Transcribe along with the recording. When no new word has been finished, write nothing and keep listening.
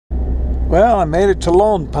Well, I made it to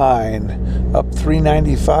Lone Pine, up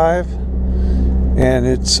 395, and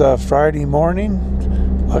it's Friday morning,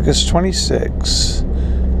 August 26.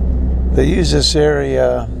 They use this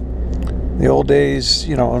area, the old days,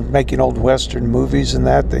 you know, making old Western movies and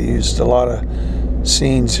that. They used a lot of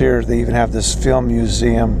scenes here. They even have this film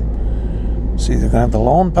museum. See, they're going to have the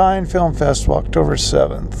Lone Pine Film Festival, October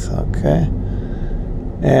 7th, okay?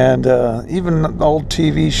 And even old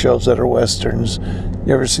TV shows that are Westerns.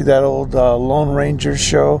 You ever see that old Lone Ranger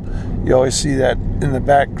show? You always see that in the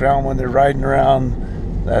background when they're riding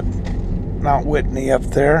around that Mount Whitney up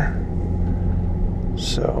there.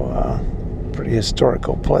 So, pretty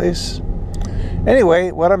historical place. Anyway,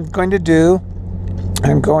 what I'm going to do,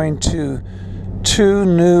 I'm going to 2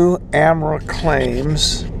 new AMRA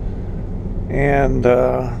claims, and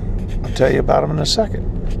I'll tell you about them in a second.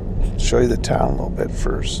 Show you the town a little bit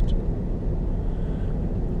first.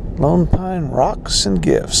 Lone Pine Rocks and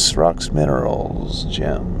Gifts. Rocks, minerals,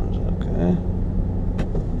 gems. Okay.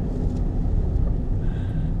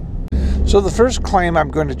 So the first claim I'm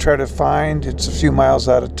going to try to find, it's a few miles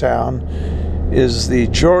out of town, is the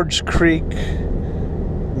George Creek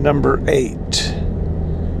number 8.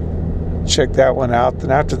 Check that one out.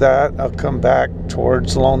 Then after that, I'll come back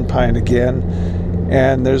towards Lone Pine again.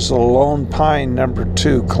 And there's a Lone Pine number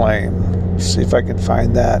 2 claim. See if I can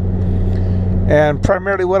find that. And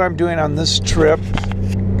primarily what I'm doing on this trip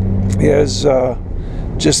is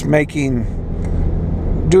just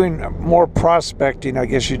doing more prospecting, I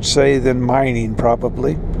guess you'd say, than mining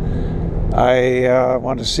probably. I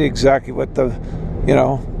want to see exactly what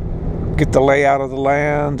get the layout of the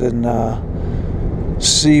land and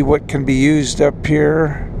see what can be used up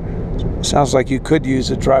here. Sounds like you could use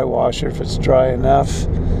a dry washer if it's dry enough.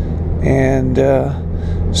 And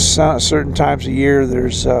certain times of year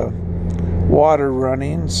there's water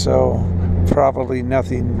running, so probably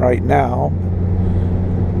nothing right now.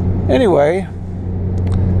 Anyway,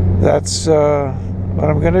 that's what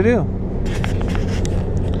I'm going to do.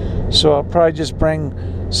 So I'll probably just bring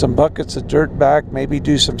some buckets of dirt back, maybe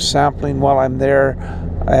do some sampling while I'm there.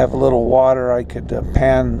 I have a little water, I could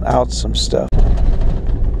pan out some stuff.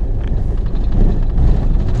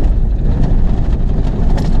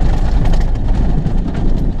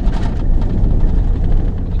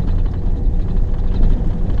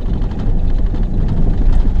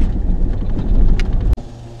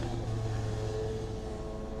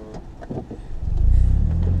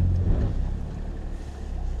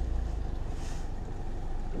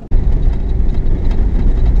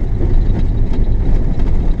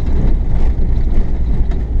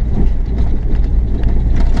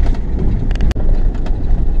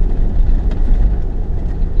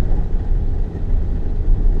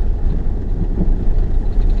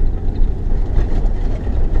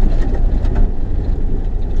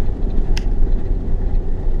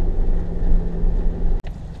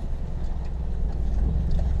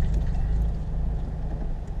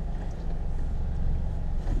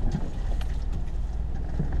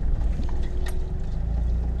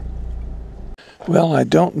 Well, I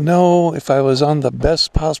don't know if I was on the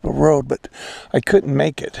best possible road, but I couldn't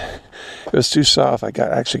make it. It was too soft. I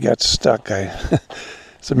actually got stuck.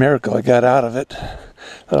 It's a miracle I got out of it.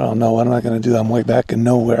 I don't know what am I going to do. I'm way back in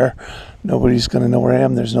nowhere. Nobody's going to know where I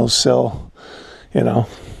am. There's no cell,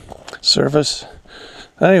 service.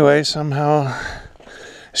 Anyway, somehow I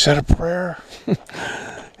said a prayer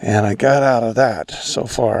and I got out of that so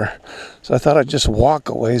far. So I thought I'd just walk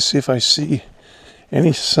away, see if I see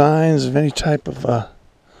any signs of any type of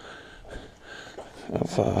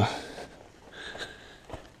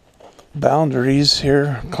boundaries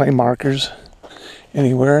here, clay markers,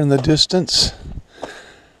 anywhere in the distance.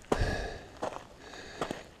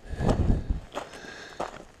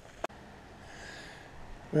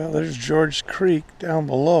 Well, there's George Creek down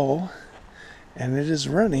below, and it is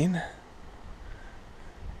running.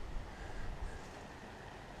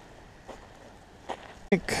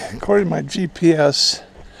 According to my GPS,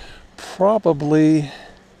 probably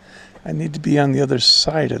I need to be on the other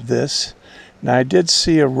side of this. Now, I did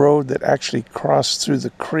see a road that actually crossed through the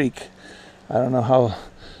creek. I don't know how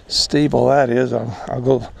stable that is. I'll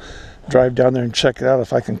go drive down there and check it out.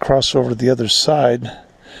 If I can cross over to the other side,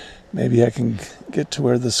 maybe I can get to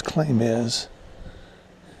where this claim is.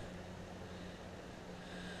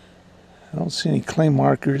 I don't see any claim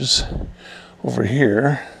markers over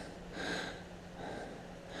here.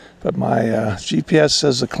 But my GPS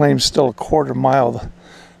says the claim's still a quarter mile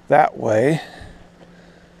that way.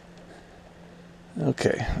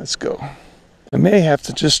 Okay, let's go. I may have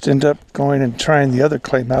to just end up going and trying the other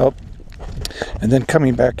claim out and then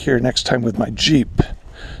coming back here next time with my Jeep.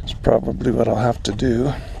 It's probably what I'll have to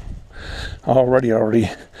do. already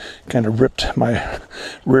kind of ripped my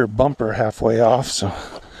rear bumper halfway off. So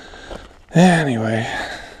anyway,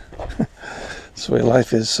 that's the way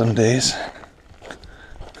life is some days.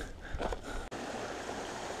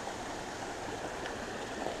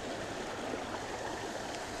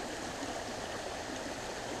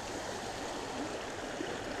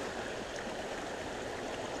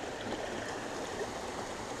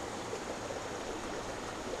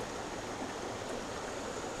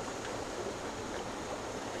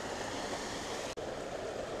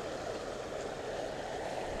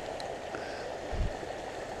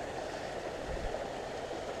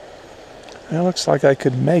 It looks like I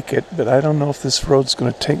could make it, but I don't know if this road's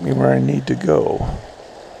going to take me where I need to go.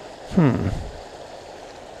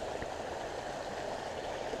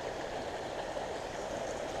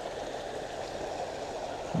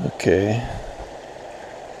 Okay.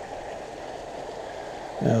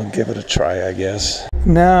 I'll give it a try, I guess.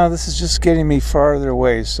 Now, this is just getting me farther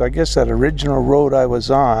away, so I guess that original road I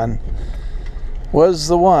was on was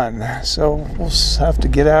the one. So we'll have to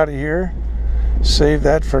get out of here. Save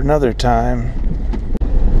that for another time.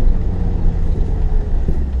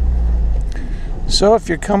 So if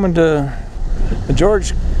you're coming to the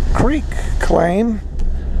George Creek claim,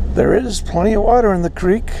 there is plenty of water in the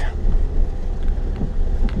creek.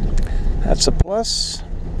 That's a plus.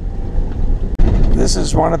 This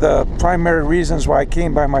is one of the primary reasons why I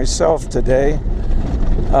came by myself today.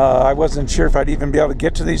 I wasn't sure if I'd even be able to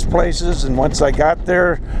get to these places, and once I got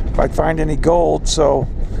there, if I'd find any gold, so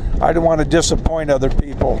I didn't want to disappoint other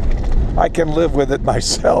people. I can live with it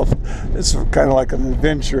myself. It's kind of like an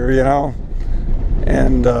adventure, you know,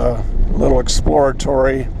 and a little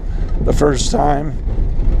exploratory the first time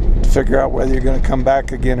to figure out whether you're going to come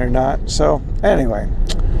back again or not. So anyway,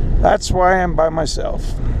 that's why I'm by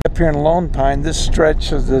myself. Up here in Lone Pine, this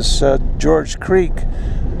stretch of this George Creek,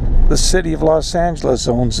 the city of Los Angeles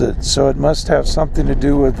owns it, so it must have something to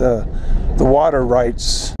do with the water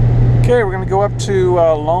rights. Okay, we're going to go up to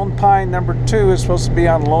Lone Pine number 2. It's supposed to be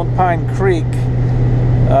on Lone Pine Creek,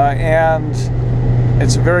 and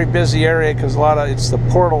it's a very busy area because it's the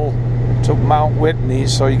portal to Mount Whitney,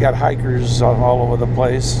 so you got hikers all over the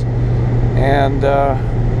place. And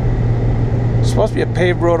it's supposed to be a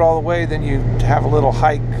paved road all the way, then you have a little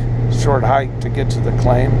short hike to get to the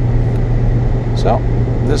claim. So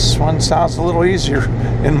this one sounds a little easier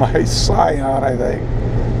in my Scion, I think.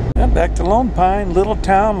 And back to Lone Pine, little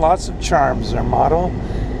town, lots of charms, their motto.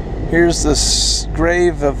 Here's the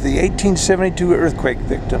grave of the 1872 earthquake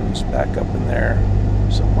victims back up in there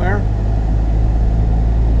somewhere.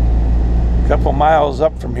 A couple miles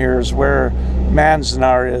up from here is where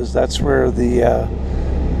Manzanar is. That's where the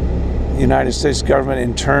United States government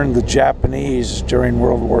interned the Japanese during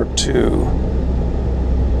World War II.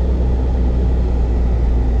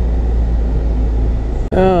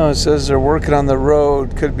 Oh, it says they're working on the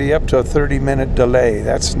road. Could be up to a 30-minute delay.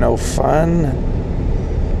 That's no fun.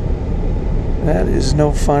 That is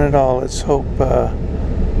no fun at all. Let's hope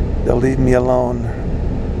they'll leave me alone.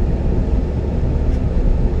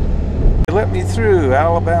 They let me through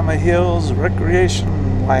Alabama Hills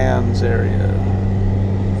Recreation Lands area.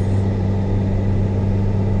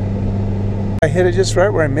 I hit it just right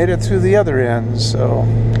where I made it through the other end, so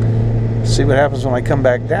see what happens when I come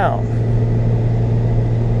back down.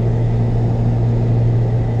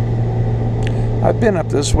 I've been up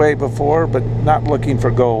this way before, but not looking for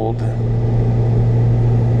gold.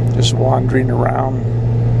 Just wandering around.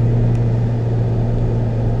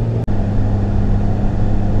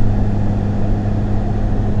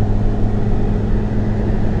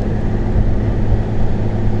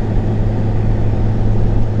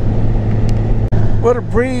 What a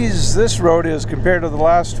breeze this road is compared to the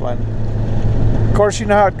last one. Of course, you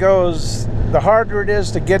know how it goes. The harder it is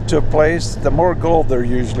to get to a place, the more gold there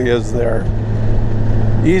usually is there.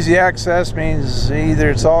 Easy access means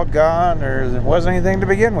either it's all gone or there wasn't anything to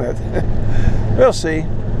begin with. We'll see.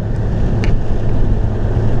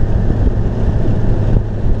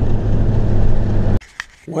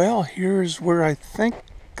 Well, here's where I think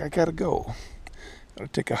I gotta go. Gotta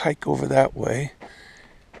take a hike over that way,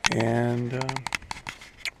 and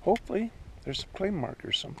hopefully there's a claim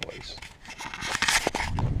marker someplace.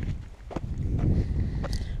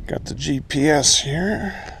 Got the GPS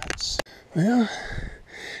here. Well,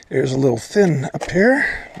 there's a little thin up here,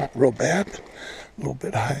 not real bad, but a little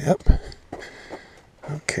bit high up.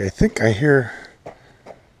 Okay, I think I thought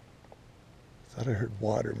I heard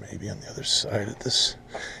water maybe on the other side of this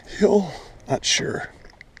hill, not sure.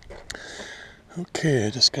 Okay, I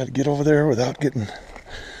just got to get over there without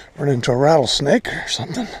run into a rattlesnake or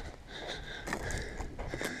something.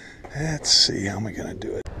 Let's see, how am I going to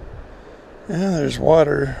do it? Yeah, there's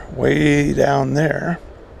water way down there.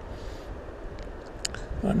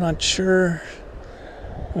 I'm not sure.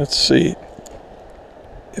 Let's see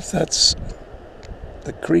if that's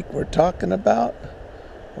the creek we're talking about,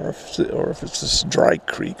 or if it's this dry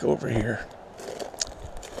creek over here.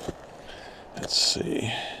 Let's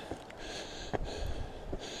see.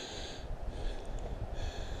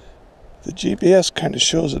 The GPS kind of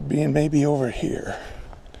shows it being maybe over here.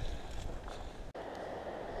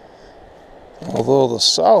 Although the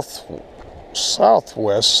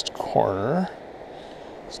southwest corner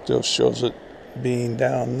still shows it being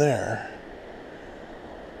down there.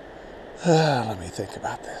 Let me think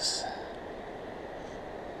about this.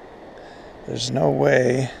 There's no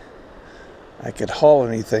way I could haul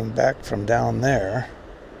anything back from down there.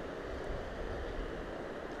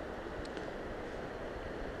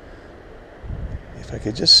 If I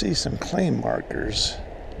could just see some claim markers.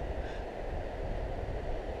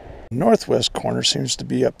 Northwest corner seems to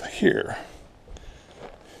be up here.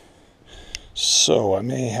 So I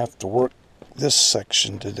may have to work this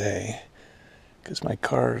section today because my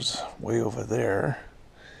car's way over there.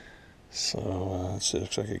 So it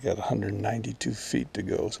looks like I got 192 feet to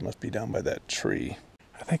go, so it must be down by that tree.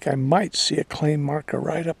 I think I might see a claim marker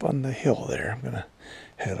right up on the hill there. I'm gonna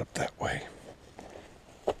head up that way.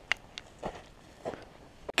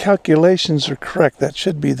 Calculations are correct. That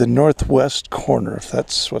should be the northwest corner, if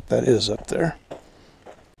that's what that is up there.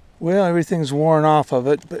 Well, everything's worn off of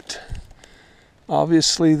it, but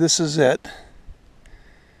obviously this is it.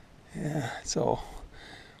 Yeah, it's all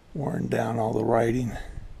worn down, all the writing.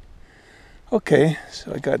 Okay,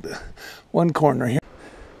 so I got one corner here.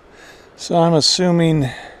 So I'm assuming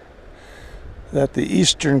that the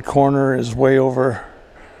eastern corner is way over.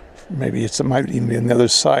 Maybe it might even be on the other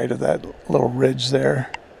side of that little ridge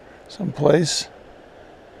there someplace.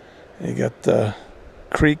 You got the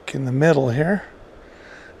creek in the middle here.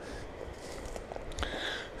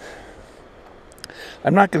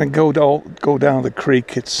 I'm not going to go down the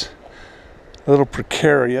creek. It's a little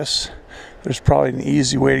precarious. There's probably an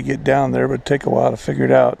easy way to get down there, but it'd take a while to figure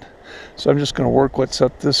it out. So I'm just going to work what's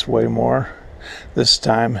up this way more this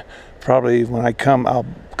time. Probably when I come, I'll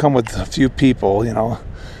come with a few people, you know.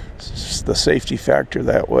 It's just the safety factor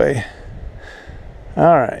that way.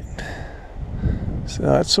 All right. So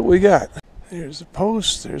that's what we got. There's the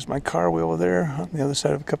post. There's my car way over there on the other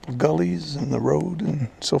side of a couple of gullies and the road and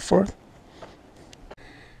so forth.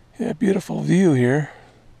 Yeah, beautiful view here.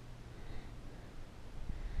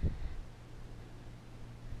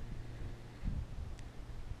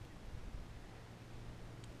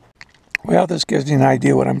 Well, this gives you an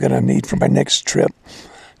idea what I'm going to need for my next trip. I'm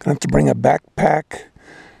going to have to bring a backpack,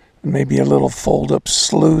 maybe a little fold-up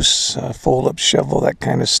sluice, fold-up shovel, that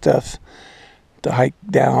kind of stuff, to hike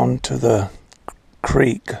down to the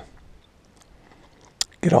creek.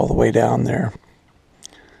 Get all the way down there.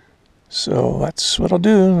 So that's what I'll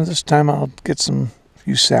do. This time I'll get a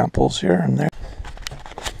few samples here and there.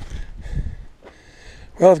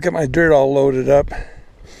 Well, I've got my dirt all loaded up.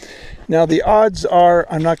 Now the odds are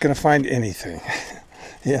I'm not going to find anything,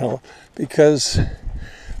 you know, because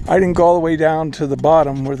I didn't go all the way down to the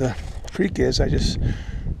bottom where the creek is. I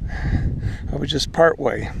was just part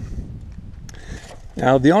way.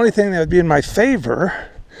 Now the only thing that would be in my favor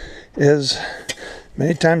is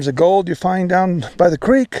many times the gold you find down by the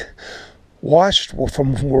creek washed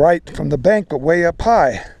from the bank, but way up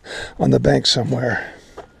high on the bank somewhere.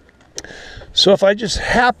 So if I just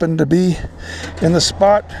happen to be in the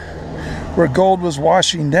spot where gold was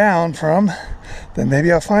washing down from, then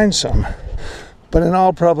maybe I'll find some. But in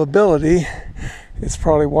all probability, it's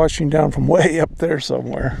probably washing down from way up there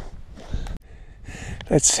somewhere.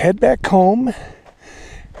 Let's head back home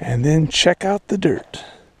and then check out the dirt.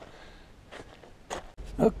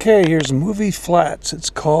 Okay, here's Movie Flats. It's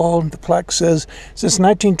called, the plaque says, since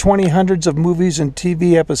 1920, hundreds of movies and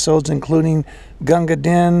TV episodes, including Gunga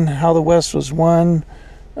Din, How the West Was Won,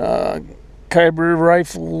 Khyber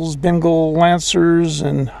Rifles, Bengal Lancers,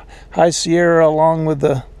 and High Sierra, along with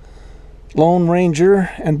the Lone Ranger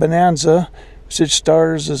and Bonanza, which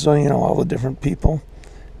stars as, you know, all the different people,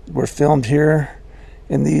 were filmed here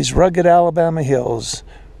in these rugged Alabama hills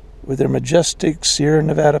with their majestic Sierra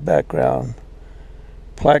Nevada background.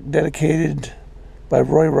 Plaque dedicated by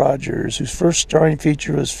Roy Rogers, whose first starring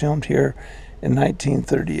feature was filmed here in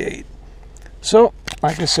 1938. So,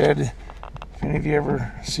 like I said, if any of you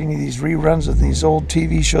ever see any of these reruns of these old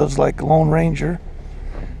TV shows like Lone Ranger,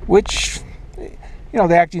 which, you know,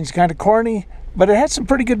 the acting's kind of corny, but it had some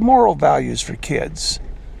pretty good moral values for kids.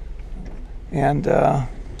 And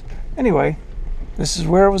anyway, this is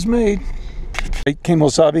where it was made.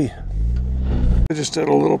 Kemosabe. I just did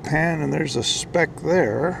a little pan and there's a speck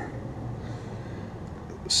there.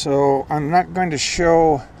 So I'm not going to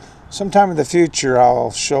show, sometime in the future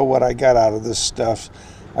I'll show what I got out of this stuff.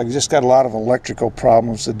 I just got a lot of electrical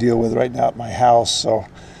problems to deal with right now at my house, so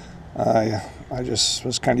I just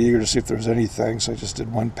was kind of eager to see if there was anything, so I just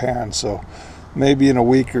did one pan. So maybe in a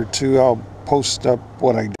week or two I'll post up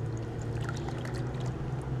what I did.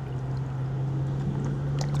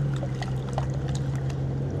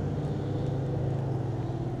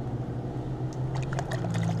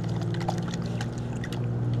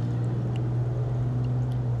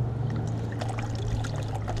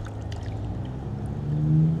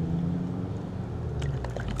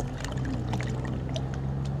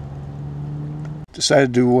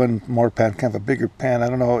 Decided to do one more pan, kind of a bigger pan. I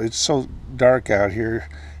don't know, it's so dark out here,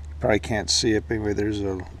 you probably can't see it, but anyway, there's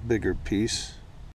a bigger piece.